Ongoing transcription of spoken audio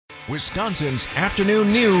Wisconsin's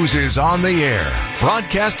afternoon news is on the air,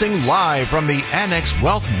 broadcasting live from the Annex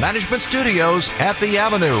Wealth Management Studios at the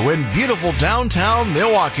Avenue in beautiful downtown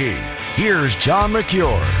Milwaukee. Here's John McCure.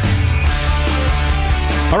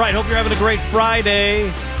 All right, hope you're having a great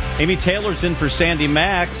Friday. Amy Taylor's in for Sandy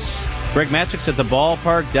Max. Greg Matchick's at the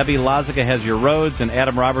ballpark. Debbie Lozica has your roads, and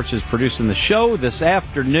Adam Roberts is producing the show this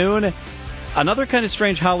afternoon. Another kind of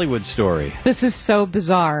strange Hollywood story. This is so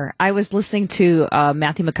bizarre. I was listening to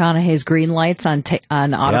Matthew McConaughey's Green Lights on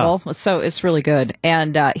Audible, so it's really good.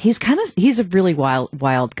 And he's a really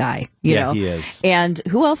wild guy, you know. He is. And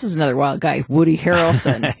who else is another wild guy? Woody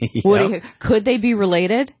Harrelson. Yep. Could they be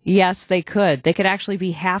related? Yes, they could. They could actually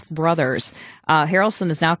be half brothers. Harrelson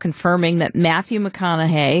is now confirming that Matthew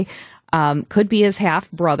McConaughey could be his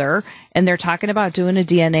half-brother, and they're talking about doing a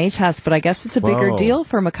DNA test, but I guess it's a bigger deal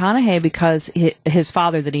for McConaughey because his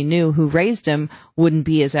father that he knew, who raised him, wouldn't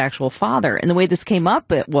be his actual father. And the way this came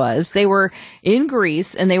up, it was, they were in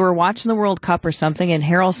Greece, and they were watching the World Cup or something, and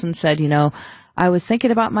Harrelson said, I was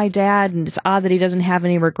thinking about my dad, and it's odd that he doesn't have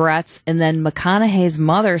any regrets. And then McConaughey's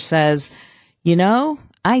mother says,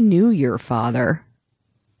 I knew your father.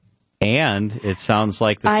 And it sounds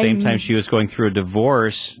like the same time she was going through a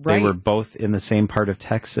divorce, right. They were both in the same part of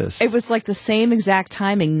Texas. It was like the same exact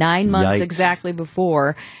timing, 9 months exactly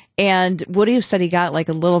before. And Woody said he got like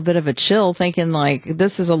a little bit of a chill thinking like,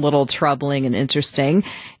 this is a little troubling and interesting.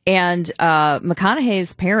 And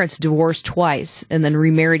McConaughey's parents divorced twice and then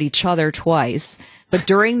remarried each other twice. But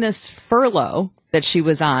during this furlough that she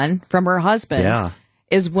was on from her husband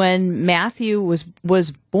is when Matthew was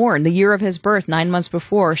born, the year of his birth, 9 months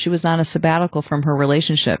before. She was on a sabbatical from her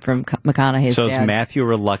relationship from McConaughey's dad. So is Matthew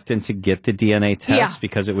reluctant to get the DNA test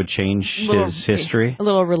because it would change his history? A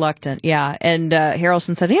little reluctant, yeah. And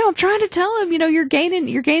Harrelson said, I'm trying to tell him, you're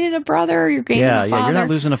gaining a brother, you're gaining a father. Yeah, you're not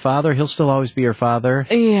losing a father. He'll still always be your father.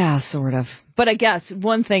 Yeah, sort of. But I guess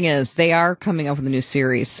one thing is they are coming up with a new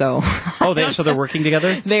series, so... so they're working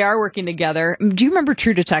together? They are working together. Do you remember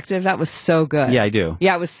True Detective? That was so good. Yeah, I do.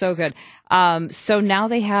 Yeah, it was so good. So now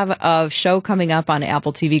they have a show coming up on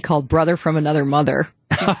Apple TV called Brother from Another Mother.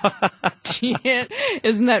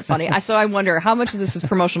 Isn't that funny? So I wonder how much of this is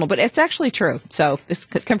promotional, but it's actually true. So it's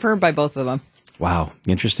confirmed by both of them. Wow,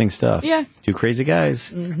 interesting stuff. Yeah. Two crazy guys.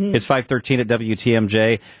 Mm-hmm. It's 5:13 at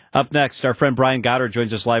WTMJ. Up next, our friend Brian Goddard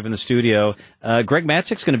joins us live in the studio. Greg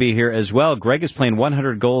Matchick's going to be here as well. Greg is playing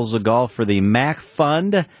 100 goals of golf for the MACC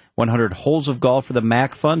Fund, 100 holes of golf for the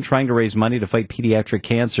MACC Fund, trying to raise money to fight pediatric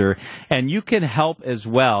cancer. And you can help as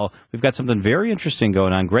well. We've got something very interesting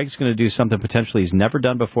going on. Greg's going to do something potentially he's never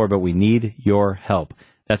done before, but we need your help.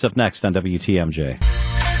 That's up next on WTMJ.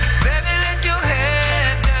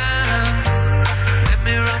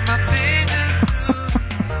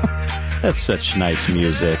 That's such nice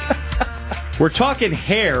music. We're talking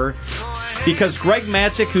hair because Greg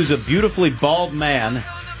Matchick, who's a beautifully bald man,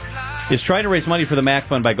 is trying to raise money for the MACC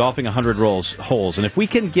Fund by golfing 100 holes. And if we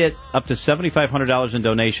can get up to $7,500 in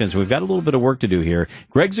donations, we've got a little bit of work to do here.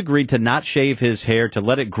 Greg's agreed to not shave his hair, to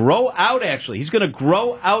let it grow out, actually. He's going to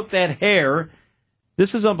grow out that hair.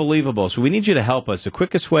 This is unbelievable. So we need you to help us. The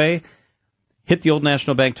quickest way, hit the Old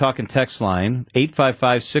National Bank talk and text line,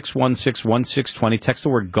 855-616-1620. Text the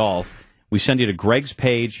word golf. We send you to Greg's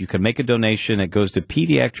page. You can make a donation. It goes to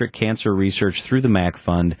pediatric cancer research through the MACC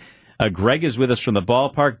Fund. Greg is with us from the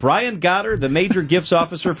ballpark. Brian Goddard, the major gifts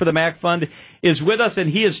officer for the MACC Fund, is with us,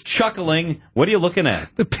 and he is chuckling. What are you looking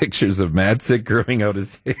at? The pictures of Matchick growing out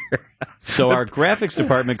his hair. So our graphics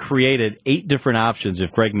department created 8 different options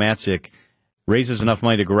if Greg Matchick raises enough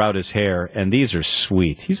money to grow out his hair, and these are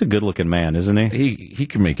sweet. He's a good-looking man, isn't he? He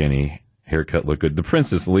can make any haircut look good. The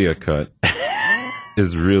Princess Leia cut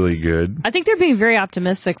is really good. I think they're being very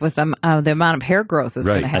optimistic with the amount of hair growth that's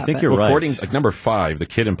going to happen. I think you're right. According, number 5, the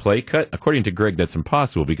Kid and Play cut, according to Greg, that's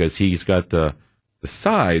impossible because he's got the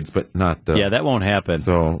sides, but not the... Yeah, that won't happen.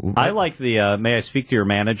 So I like the May I Speak to Your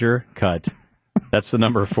Manager cut. That's the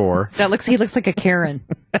number 4. He looks like a Karen.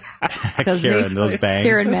 Karen, those bangs.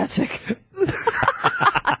 Karen Matchick.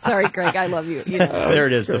 Sorry, Greg, I love you. There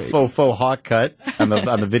it is, the faux hawk cut on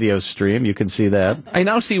the video stream. You can see that. I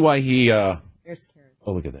now see why he...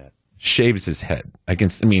 Oh, look at that. Shaves his head. I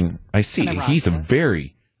see. He's a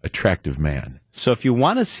very attractive man. So if you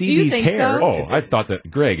want to see these hair... So? Oh, I thought that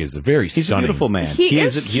Greg is a very He's stunning... a beautiful man.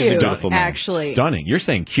 He's a beautiful man. Actually. Stunning. You're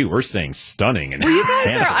saying cute. We're saying stunning. And well, you guys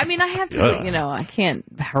handsome. I have to, I can't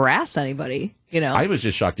harass anybody, I was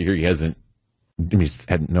just shocked to hear he hasn't he's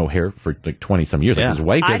had no hair for like 20 some years. Like his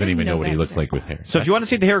wife doesn't even know what he looks like with hair. So if you want to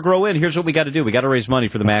see the hair grow in, here's what we got to do. We got to raise money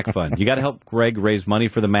for the MACC Fund. You got to help Greg raise money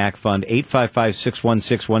for the MACC Fund.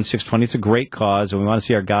 855-616-1620. It's a great cause, and we want to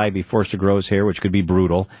see our guy be forced to grow his hair, which could be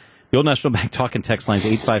brutal. The Old National Bank talk and text lines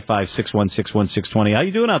 855-616-1620. How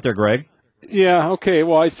you doing out there, Greg? Yeah, okay.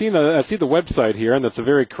 Well, I see the website here, and that's a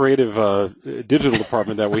very creative digital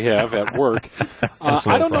department that we have at work.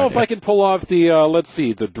 I don't know if I can pull off the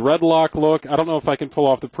the dreadlock look. I don't know if I can pull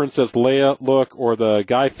off the Princess Leia look or the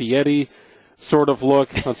Guy Fieri sort of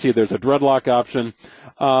look. Let's see. There's a dreadlock option.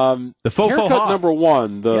 The faux haircut hawk. number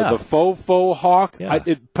one, the faux hawk. Yeah.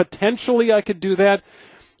 Potentially, I could do that.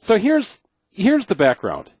 So here's the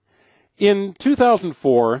background. In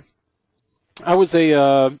 2004. I was a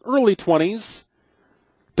early 20s,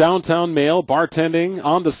 downtown male, bartending,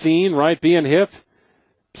 on the scene, right, being hip,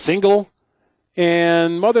 single,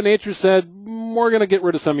 and Mother Nature said, we're going to get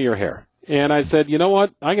rid of some of your hair. And I said, you know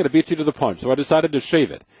what, I'm going to beat you to the punch. So I decided to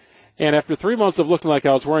shave it. And after 3 months of looking like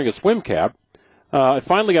I was wearing a swim cap, I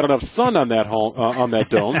finally got enough sun on that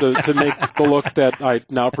dome to make the look that I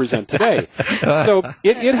now present today. So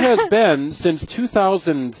it has been since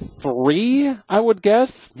 2003, I would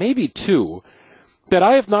guess, maybe 2, that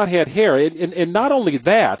I have not had hair. And not only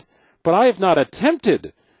that, but I have not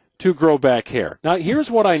attempted to grow back hair. Now,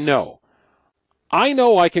 here's what I know. I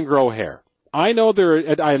know I can grow hair. I know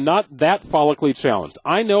I am not that follically challenged.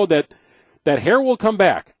 I know that hair will come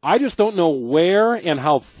back. I just don't know where and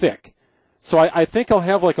how thick. So I think I'll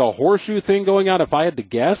have like a horseshoe thing going on if I had to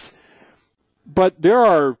guess. But there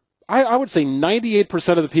are, I would say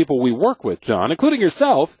 98% of the people we work with, John, including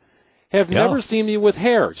yourself, have never seen me with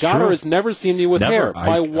hair. Goddard has never seen me with hair.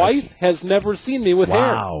 My wife has never seen me with hair.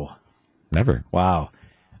 Wow. Never. Wow.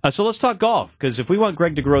 So let's talk golf, because if we want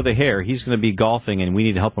Greg to grow the hair, he's going to be golfing, and we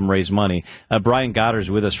need to help him raise money. Brian Goddard is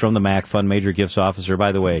with us from the MACC Fund, Major Gifts Officer.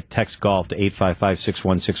 By the way, text golf to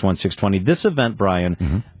 855-616-1620. This event,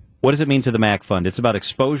 Brian, what does it mean to the MACC Fund? It's about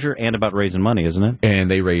exposure and about raising money, isn't it? And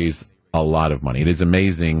they raise a lot of money. It is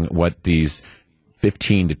amazing what these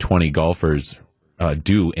 15 to 20 golfers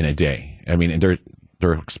do in a day. I mean,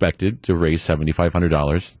 they're expected to raise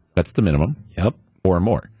 $7,500. That's the minimum. Yep. Or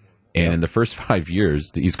more. And in the first 5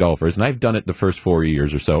 years, these golfers, and I've done it the first 4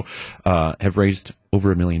 years or so, have raised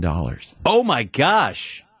over $1 million. Oh, my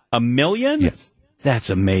gosh. $1 million? Yes. That's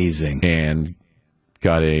amazing. And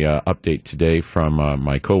got a update today from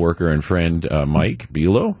my coworker and friend, Mike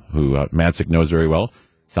Bilo, who MACC knows very well.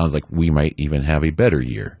 Sounds like we might even have a better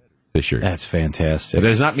year this year. That's fantastic. That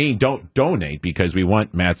does not mean don't donate, because we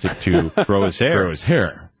want MACC to grow his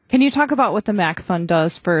hair. Can you talk about what the MACC Fund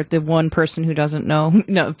does for the one person who doesn't know?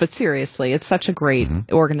 No, but seriously, it's such a great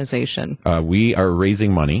organization. We are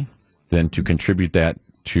raising money then to contribute that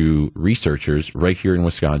to researchers right here in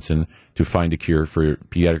Wisconsin to find a cure for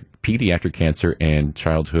pediatric cancer and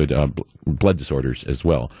childhood blood disorders as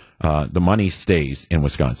well. The money stays in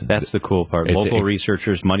Wisconsin. That's the cool part. Local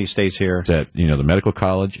researchers, money stays here. It's at the medical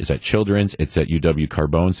college. It's at Children's. It's at UW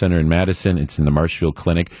Carbone Center in Madison. It's in the Marshfield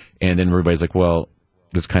Clinic. And then everybody's like, well,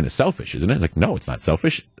 this is kind of selfish, isn't it? It's like, no, it's not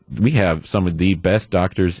selfish. We have some of the best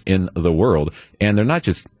doctors in the world, and they're not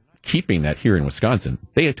just keeping that here in Wisconsin.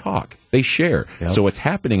 They talk. They share. Yep. So what's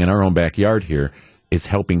happening in our own backyard here is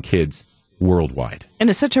helping kids worldwide. And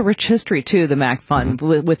it's such a rich history, too, the MACC Fund,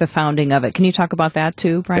 with the founding of it. Can you talk about that,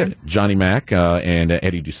 too, Brian? Yeah, Johnny Mack and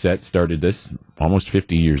Eddie Doucette started this almost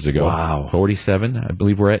 50 years ago. Wow. 47, I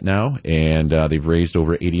believe we're at now, and they've raised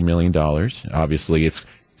over $80 million. Obviously, it's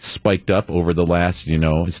spiked up over the last,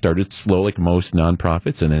 it started slow like most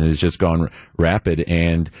nonprofits, and then it's just gone rapid.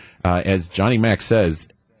 And as Johnny Mack says,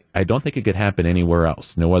 I don't think it could happen anywhere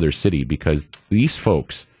else, no other city, because these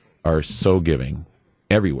folks are so giving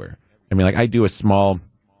everywhere. I mean, like, I do a small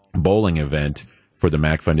bowling event for the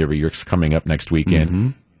MACC Fund every year. It's coming up next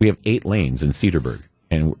weekend. We have 8 lanes in Cedarburg,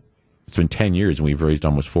 and it's been 10 years, and we've raised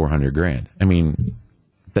almost $400,000. I mean,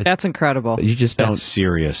 that's incredible. You just don't. That's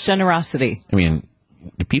serious generosity. I mean,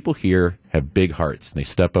 the people here have big hearts, and they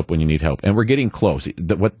step up when you need help. And we're getting close.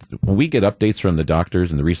 When we get updates from the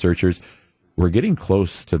doctors and the researchers, we're getting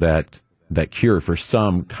close to that cure for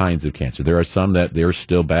some kinds of cancer. There are some that they're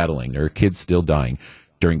still battling. There are kids still dying.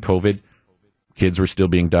 During COVID, kids were still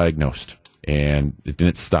being diagnosed, and it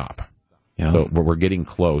didn't stop. Yeah. So we're getting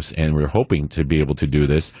close, and we're hoping to be able to do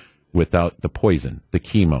this without the poison, the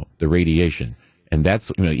chemo, the radiation. And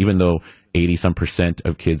that's, even though 80-some%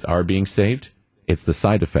 of kids are being saved, It's the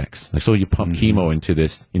side effects. So you pump chemo into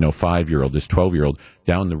this, 5-year-old, this 12-year-old.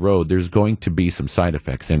 Down the road, there's going to be some side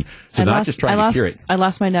effects. And so they're not just trying to cure it. I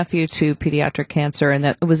lost my nephew to pediatric cancer, and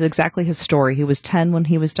that was exactly his story. He was 10 when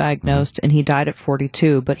he was diagnosed, and he died at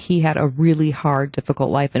 42, but he had a really hard, difficult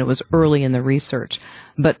life, and it was early in the research.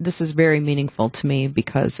 But this is very meaningful to me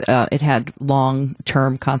because it had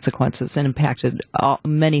long-term consequences and impacted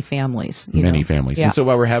many families. Many families. Yeah. And so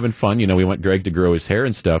while we're having fun, we want Greg to grow his hair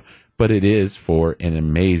and stuff, but it is for an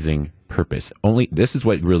amazing purpose. This is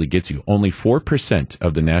what really gets you. Only 4%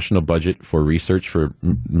 of the national budget for research for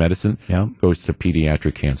medicine goes to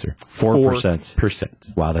pediatric cancer.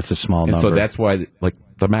 4%. Wow, that's a small and number. So that's why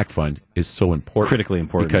the MACC fund is so important. Critically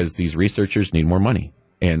important. Because these researchers need more money.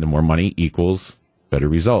 And the more money equals better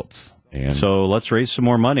results. And so let's raise some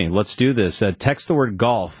more money. Let's do this. Text the word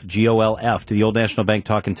golf, GOLF, to the Old National Bank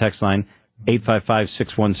talk and text line,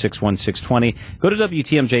 855-616-1620. Go to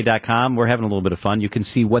WTMJ.com. We're having a little bit of fun. You can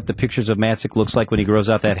see what the pictures of MACC looks like when he grows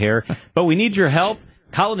out that hair. But we need your help.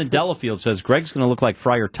 Colin in Delafield says Greg's going to look like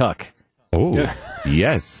Friar Tuck. Oh,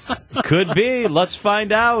 yes. Could be. Let's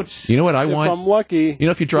find out. You know what I want? If I'm lucky.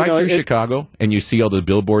 If you drive through Chicago and you see all the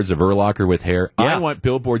billboards of Urlacher with hair, I want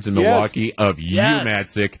billboards in Milwaukee of you,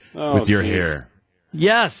 MACC, with your hair.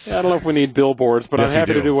 Yes. I don't know if we need billboards, but I'm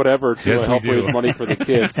happy to do whatever to help raise money for the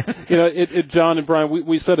kids. John and Brian,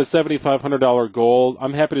 we set a $7,500 goal.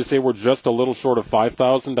 I'm happy to say we're just a little short of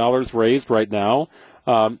 $5,000 raised right now.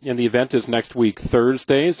 And the event is next week,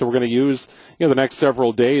 Thursday. So we're going to use, the next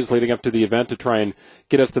several days leading up to the event to try and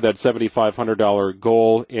get us to that $7,500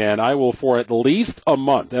 goal. And I will, for at least a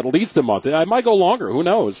month, I might go longer, who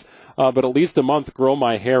knows? But at least a month, grow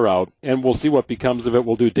my hair out, and we'll see what becomes of it.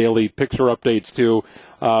 We'll do daily picture updates too.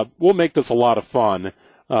 We'll make this a lot of fun.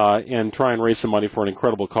 And try and raise some money for an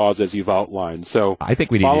incredible cause as you've outlined. So I think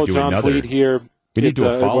we need follow to do John's another. lead here. We need to do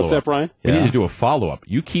a follow-up. What's that, Brian? We need to do a follow-up.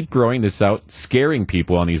 You keep growing this out, scaring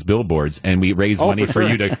people on these billboards, and we raise money for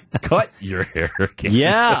you to cut your hair again.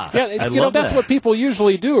 Yeah. That's what people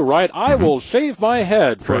usually do, right? I will shave my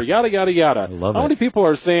head for yada, yada, yada. How many people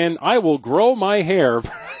are saying, I will grow my hair?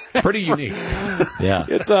 Pretty unique. Yeah.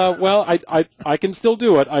 I can still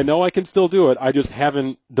do it. I know I can still do it. I just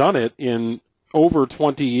haven't done it in over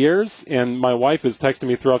 20 years, and my wife is texting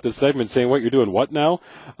me throughout this segment saying, "What, you're doing what now?"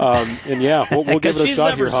 We'll give it a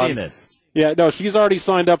shot here, hon. It. Yeah, no, she's already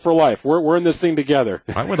signed up for life. We're in this thing together.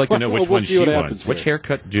 I would like to know which one she wants. Which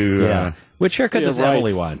haircut Which haircut does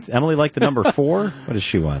Emily want? Emily like the number 4? What does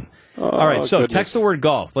she want? All right, so text the word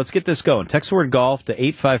golf. Let's get this going. Text the word golf to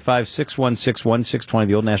 855-616-1620,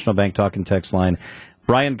 the Old National Bank talk and text line.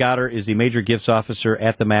 Brian Goddard is the Major Gifts Officer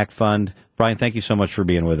at the MACC Fund. Brian, thank you so much for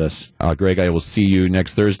being with us. Greg, I will see you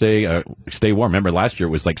next Thursday. Stay warm. Remember, last year it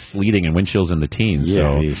was like sleeting and wind chills in the teens.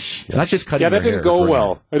 So it's not just cutting your hair. Yeah, that didn't go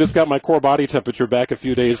well. I just got my core body temperature back a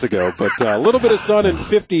few days ago. But a little bit of sun in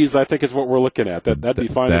 50s, I think, is what we're looking at. That'd be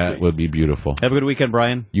fine with me. That would be beautiful. Have a good weekend,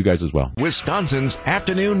 Brian. You guys as well. Wisconsin's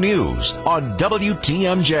Afternoon News on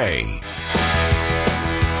WTMJ.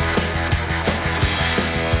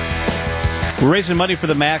 We're raising money for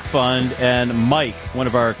the MACC Fund, and Mike, one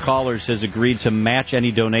of our callers, has agreed to match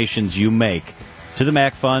any donations you make to the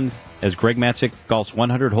MACC Fund as Greg Matzek golfs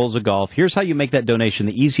 100 holes of golf. Here's how you make that donation.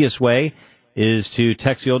 The easiest way is to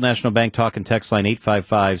text the Old National Bank talk and text line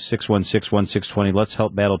 855-616-1620. Let's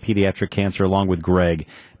help battle pediatric cancer along with Greg.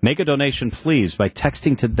 Make a donation, please, by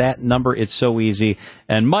texting to that number. It's so easy.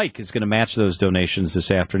 And Mike is going to match those donations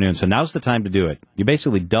this afternoon. So now's the time to do it. You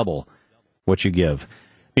basically double what you give.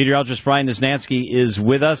 Meteorologist Brian Niznansky is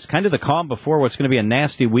with us. Kind of the calm before what's going to be a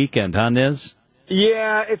nasty weekend, huh, Niz?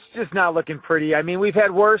 Yeah, it's just not looking pretty. I mean, we've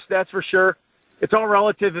had worse, that's for sure. It's all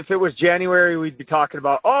relative. If it was January, we'd be talking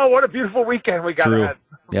about, oh, what a beautiful weekend we got ahead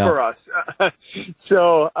for us. It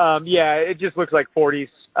just looks like 40s,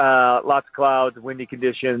 lots of clouds, windy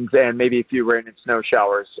conditions, and maybe a few rain and snow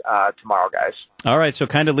showers tomorrow, guys. All right, so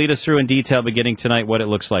kind of lead us through in detail beginning tonight what it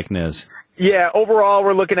looks like, Niz. Yeah, overall,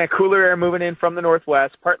 we're looking at cooler air moving in from the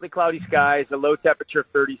northwest, partly cloudy skies, a low temperature of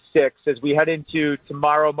 36. As we head into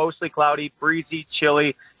tomorrow, mostly cloudy, breezy,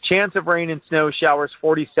 chilly, chance of rain and snow showers,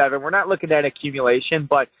 47. We're not looking at accumulation,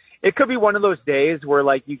 but it could be one of those days where,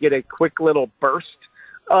 like, you get a quick little burst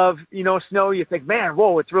of, snow. You think, man,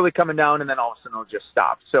 whoa, it's really coming down, and then all of a sudden it'll just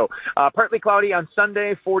stop. So partly cloudy on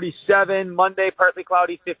Sunday, 47. Monday, partly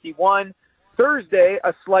cloudy, 51. Thursday,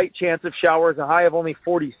 a slight chance of showers, a high of only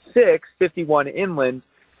 46, 51 inland.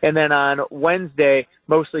 And then on Wednesday,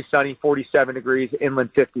 mostly sunny, 47 degrees,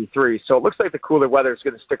 inland 53. So it looks like the cooler weather is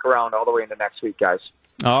going to stick around all the way into next week, guys.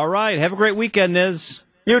 All right. Have a great weekend, Niz.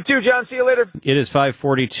 You too, John. See you later. It is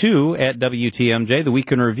 5:42 at WTMJ. The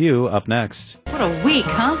Week in Review up next. What a week,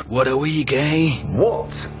 huh? What a week, eh?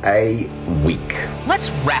 What a week.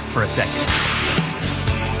 Let's rap for a second.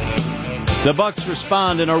 The Bucks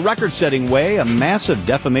respond in a record-setting way, a massive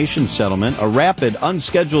defamation settlement, a rapid,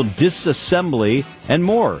 unscheduled disassembly, and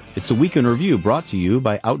more. It's a Week in Review brought to you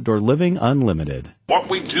by Outdoor Living Unlimited. What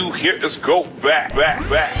we do here is go back.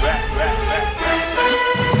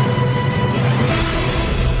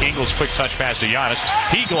 Ingles quick touch pass to Giannis.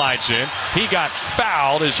 He glides in. He got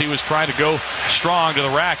fouled as he was trying to go strong to the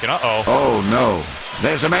rack, and Oh, no.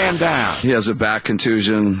 There's a man down. He has a back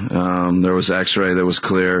contusion. There was x-ray that was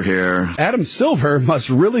clear here. Adam Silver must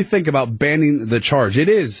really think about banning the charge. It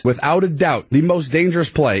is, without a doubt, the most dangerous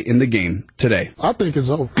play in the game today. I think it's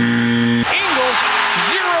over. Ingles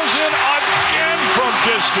zeroes in again from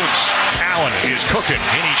distance. Allen is cooking,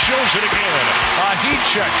 and he shows it again. A heat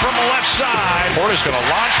check from the left side. Porter's going to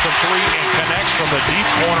launch from three and connects from the deep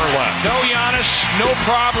corner left. No Giannis, no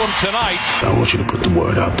problem tonight. I want you to put the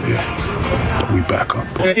word out there that we back up.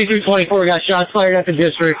 53-24 got shots fired at the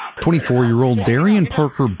district. 24-year-old Darian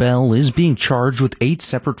Parker Bell is being charged with 8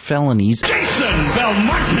 separate felonies. Jason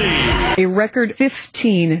Belmonte. A record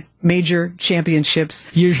 15 major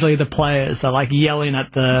championships. Usually the players are like yelling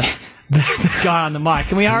at the guy on the mic.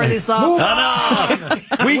 Can we hurry this up?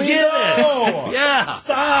 We get it. Yeah.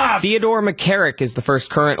 Stop. Theodore McCarrick is the first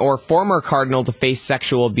current or former Cardinal to face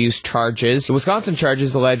sexual abuse charges. The Wisconsin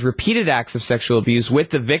charges allege repeated acts of sexual abuse with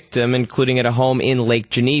the victim, including at a home in Lake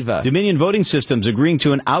Geneva. Dominion Voting Systems agreeing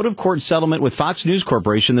to an out-of-court settlement with Fox News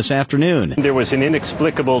Corporation this afternoon. There was an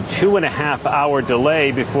inexplicable 2.5-hour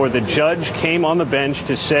delay before the judge came on the bench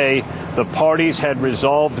to say the parties had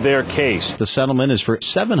resolved their case. The settlement is for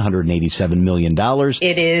 $787 million.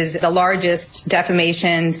 It is the largest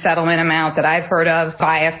defamation settlement amount that I've heard of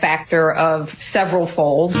by a factor of several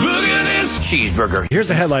fold. Look at this cheeseburger. Here's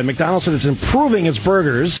the headline. McDonald's said it's improving its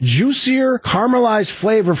burgers. Juicier, caramelized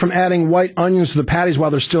flavor from adding white onions to the patties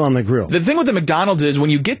while they're still on the grill. The thing with the McDonald's is when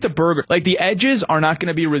you get the burger, like the edges are not going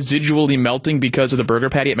to be residually melting because of the burger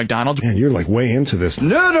patty at McDonald's. Man, you're like way into this.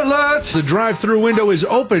 Nerd alert! The drive-thru window is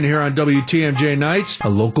open here on WTMJ Nights. A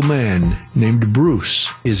local man named Bruce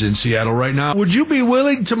is in Seattle right now. Would you be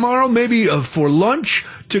willing tomorrow, maybe for lunch,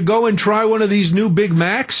 to go and try one of these new Big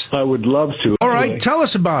Macs? I would love to. All right, tell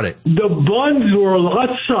us about it. The buns were a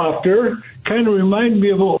lot softer. Kind of remind me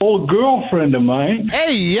of an old girlfriend of mine.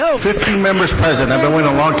 Hey, yo! 15 members present. I've been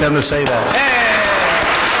waiting a long time to say that. Hey!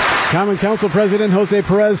 Common Council President Jose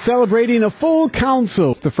Perez celebrating a full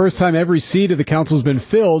council. It's the first time every seat of the council has been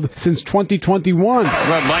filled since 2021.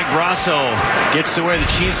 Well, Mike Rosso gets to wear the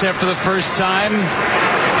cheese hat for the first time.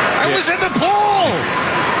 I was in the pool!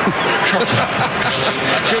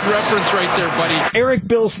 Good reference right there, buddy. Eric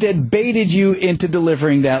Bilstead baited you into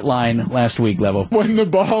delivering that line last week, Levo. When the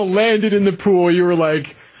ball landed in the pool, you were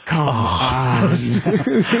like, come on.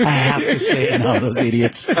 I have to say it now, those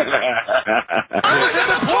idiots. I was in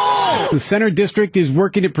the pool! The Center District is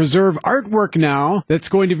working to preserve artwork now that's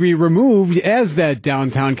going to be removed as that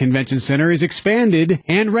downtown convention center is expanded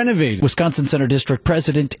and renovated. Wisconsin Center District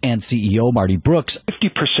President and CEO Marty Brooks.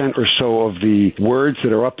 50% or so of the words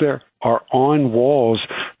that are up there are on walls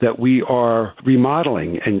that we are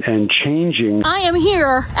remodeling and changing. I am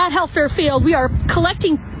here at Health Fair Field. We are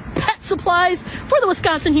collecting pet supplies for the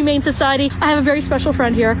Wisconsin Humane Society. I have a very special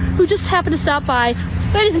friend here who just happened to stop by.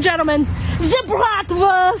 Ladies and gentlemen, the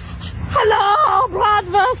Bratwurst. Hello,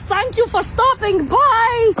 Bratwurst. Thank you for stopping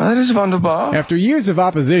by. That is wunderbar. After years of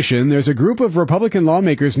opposition, there's a group of Republican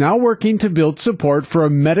lawmakers now working to build support for a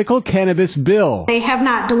medical cannabis bill. They have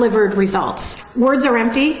not delivered results. Words are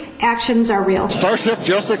empty. Actions are real. Starship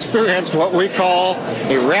just experienced what we call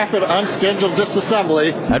a rapid unscheduled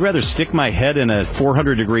disassembly. I'd rather stick my head in a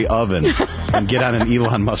 400-degree oven and get on an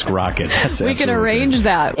Elon Musk rocket. We can arrange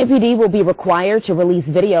that. MPD will be required to release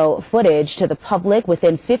video footage to the public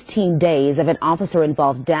within 15 days of an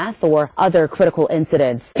officer-involved death or other critical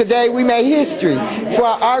incidents. Today we made history for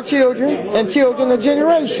our children and children of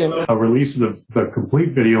generation. A release of the complete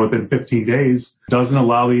video within 15 days doesn't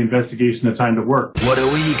allow the investigation the time to work. What a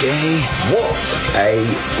week, eh? What a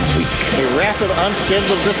week. A rapid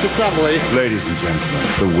unscheduled disassembly. Ladies and gentlemen,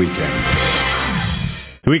 the weekend.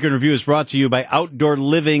 The Week in Review is brought to you by Outdoor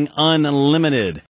Living Unlimited.